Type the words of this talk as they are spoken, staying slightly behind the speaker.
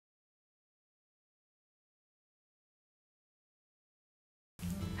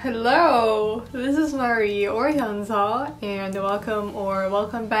Hello, this is Marie or Hyunseo, and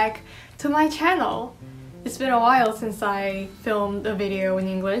welcome back to my channel. It's been a while since I filmed a video in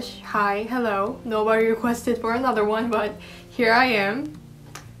English. Hi, hello. Nobody requested for another one, but here I am.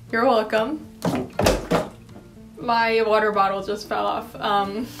 You're welcome. My water bottle just fell off.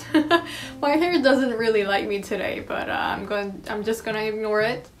 My hair doesn't really like me today, but I'm just gonna ignore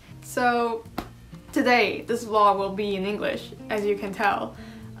it. So today, this vlog will be in English, as you can tell.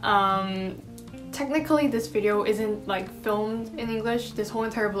 Technically this video isn't like filmed in English. This whole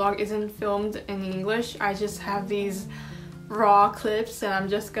entire vlog isn't filmed in English. I just have these raw clips and I'm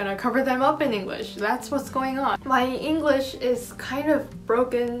just gonna cover them up in English. That's what's going on. My English is kind of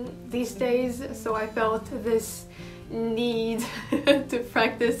broken these days, so I felt this need to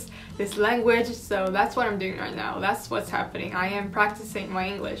practice this language, so that's what I'm doing right now. That's what's happening. I am practicing my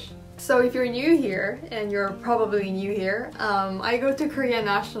English. So if you're new here, and you're probably new here, I go to Korea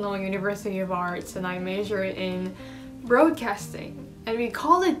National University of Arts and I major in broadcasting. And we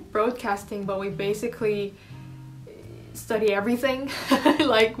call it broadcasting, but we basically study everything.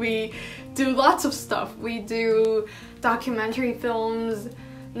 Like, we do lots of stuff. We do documentary films,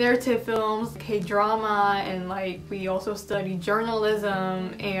 narrative films, K-drama, and like we also study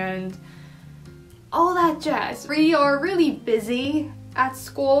journalism and all that jazz. We are really busy at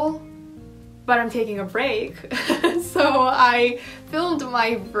school, but I'm taking a break. So I filmed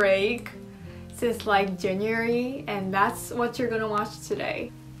my break since like January, and that's what you're gonna watch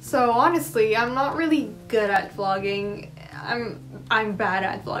today. So honestly, I'm not really good at vlogging. I'm bad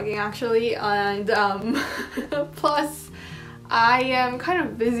at vlogging actually, and plus I am kind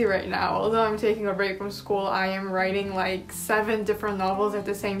of busy right now. Although I'm taking a break from school, I am writing like 7 different novels at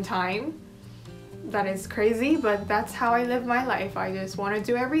the same time. That is crazy, but that's how I live my life. I just want to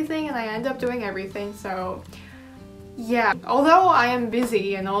do everything and I end up doing everything, so yeah. Although I am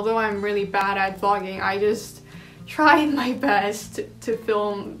busy and although I'm really bad at vlogging, I just tried my best to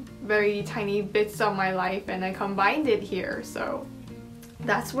film very tiny bits of my life and I combined it here, so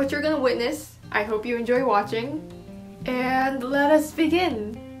that's what you're gonna witness. I hope you enjoy watching, and let us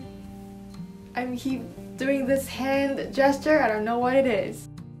begin. I keep doing this hand gesture, I don't know what it is.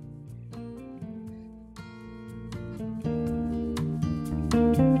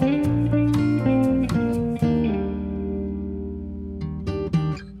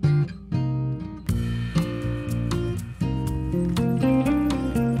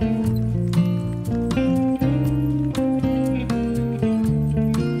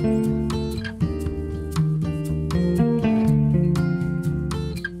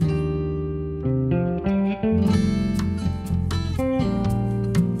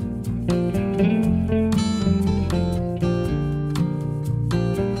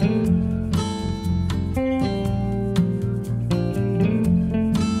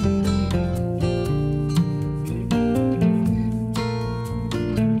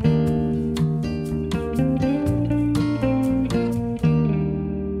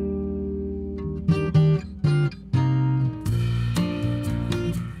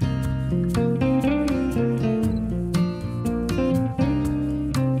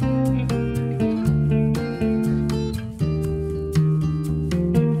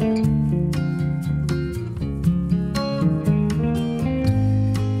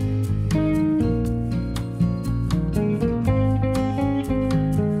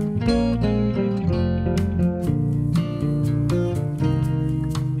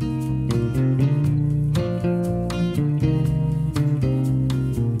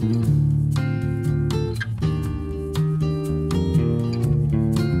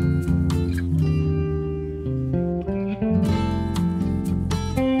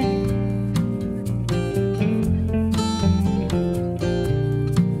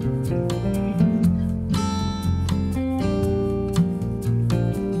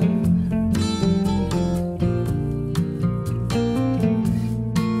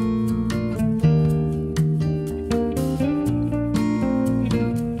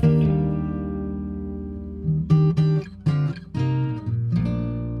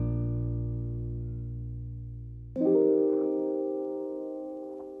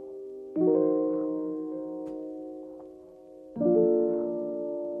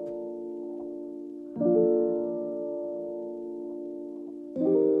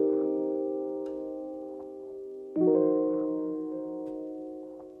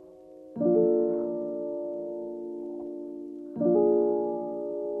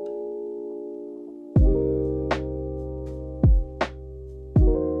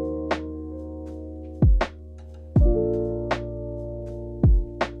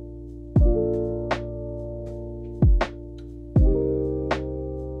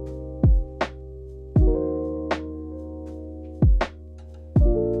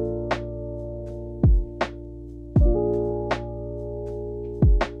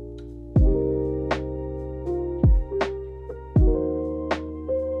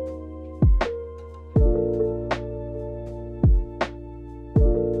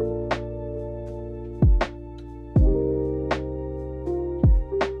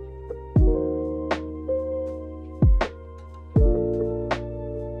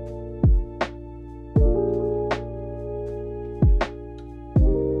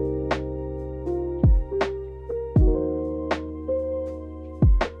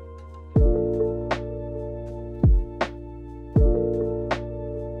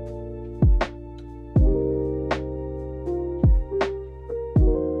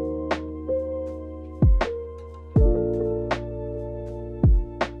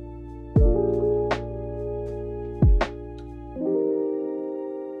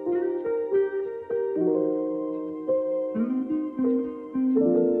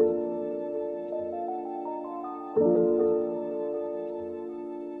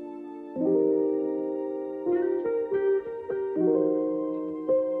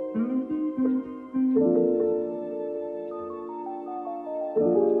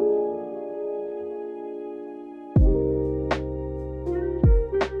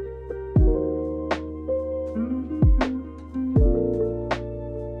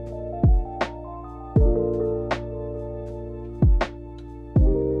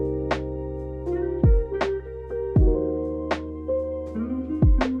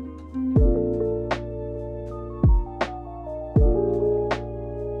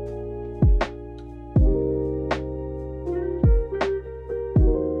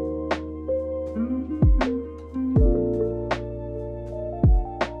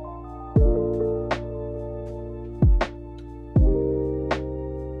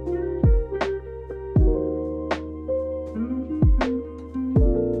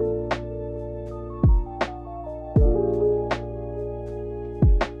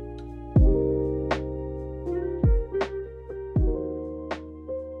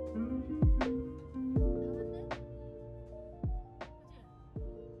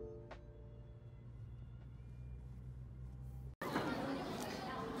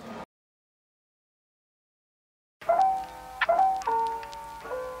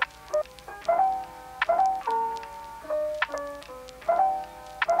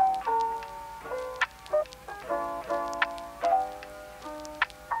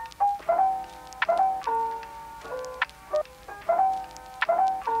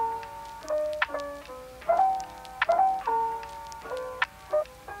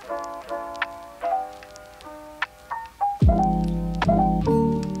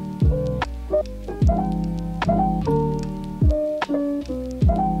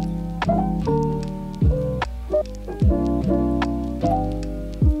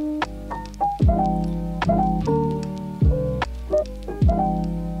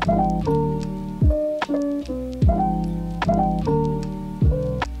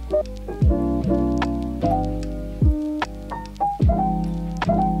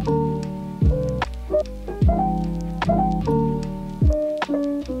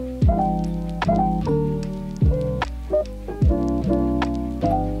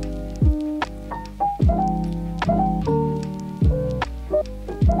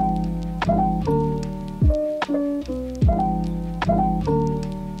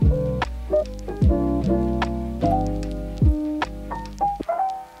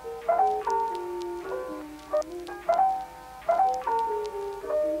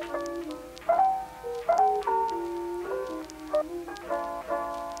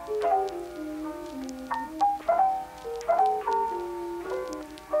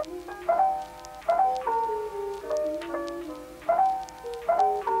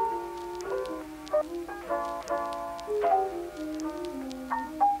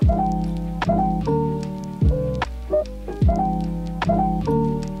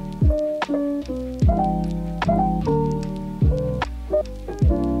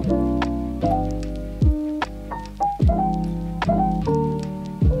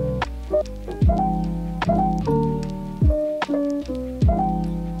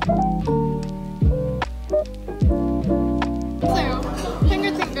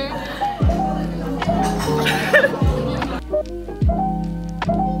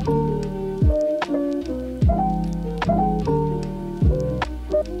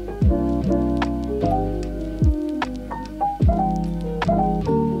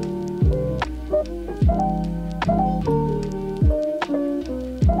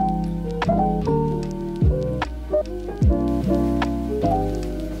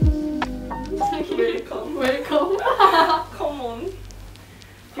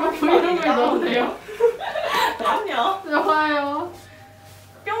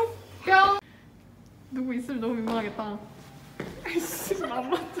 있으면 너무 민망하겠다. 아이씨, 안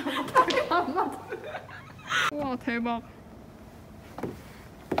맞잖아. 안 맞아. 우와, 대박.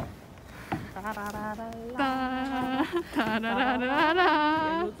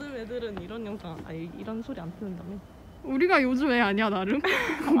 따라라라라. 요즘 애들은 이런 영상, 아니 이런 소리 안 듣는다며? 우리가 요즘 애 아니야, 나름?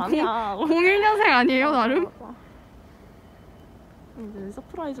 아니야. 01년생 아니에요, 나름? 이제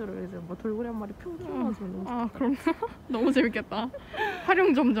서프라이즈로 이제 뭐 돌고래 한 마리 뿅 튀어나오면 아, 그럼 너무 재밌겠다.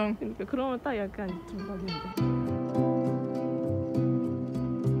 활용점정. 그러니까 그러면 딱 약간 정답인데.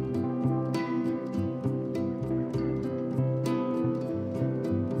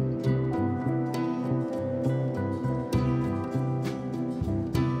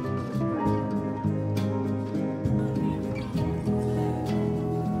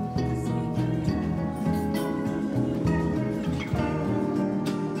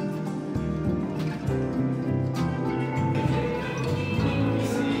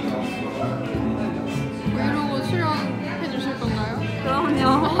 브이로그 출연해 주실 건가요?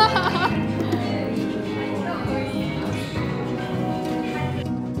 그럼요.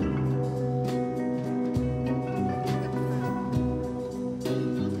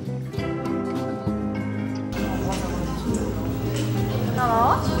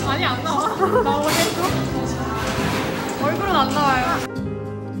 아니, 안 나와. 나오겠죠? 얼굴은 안 나와요.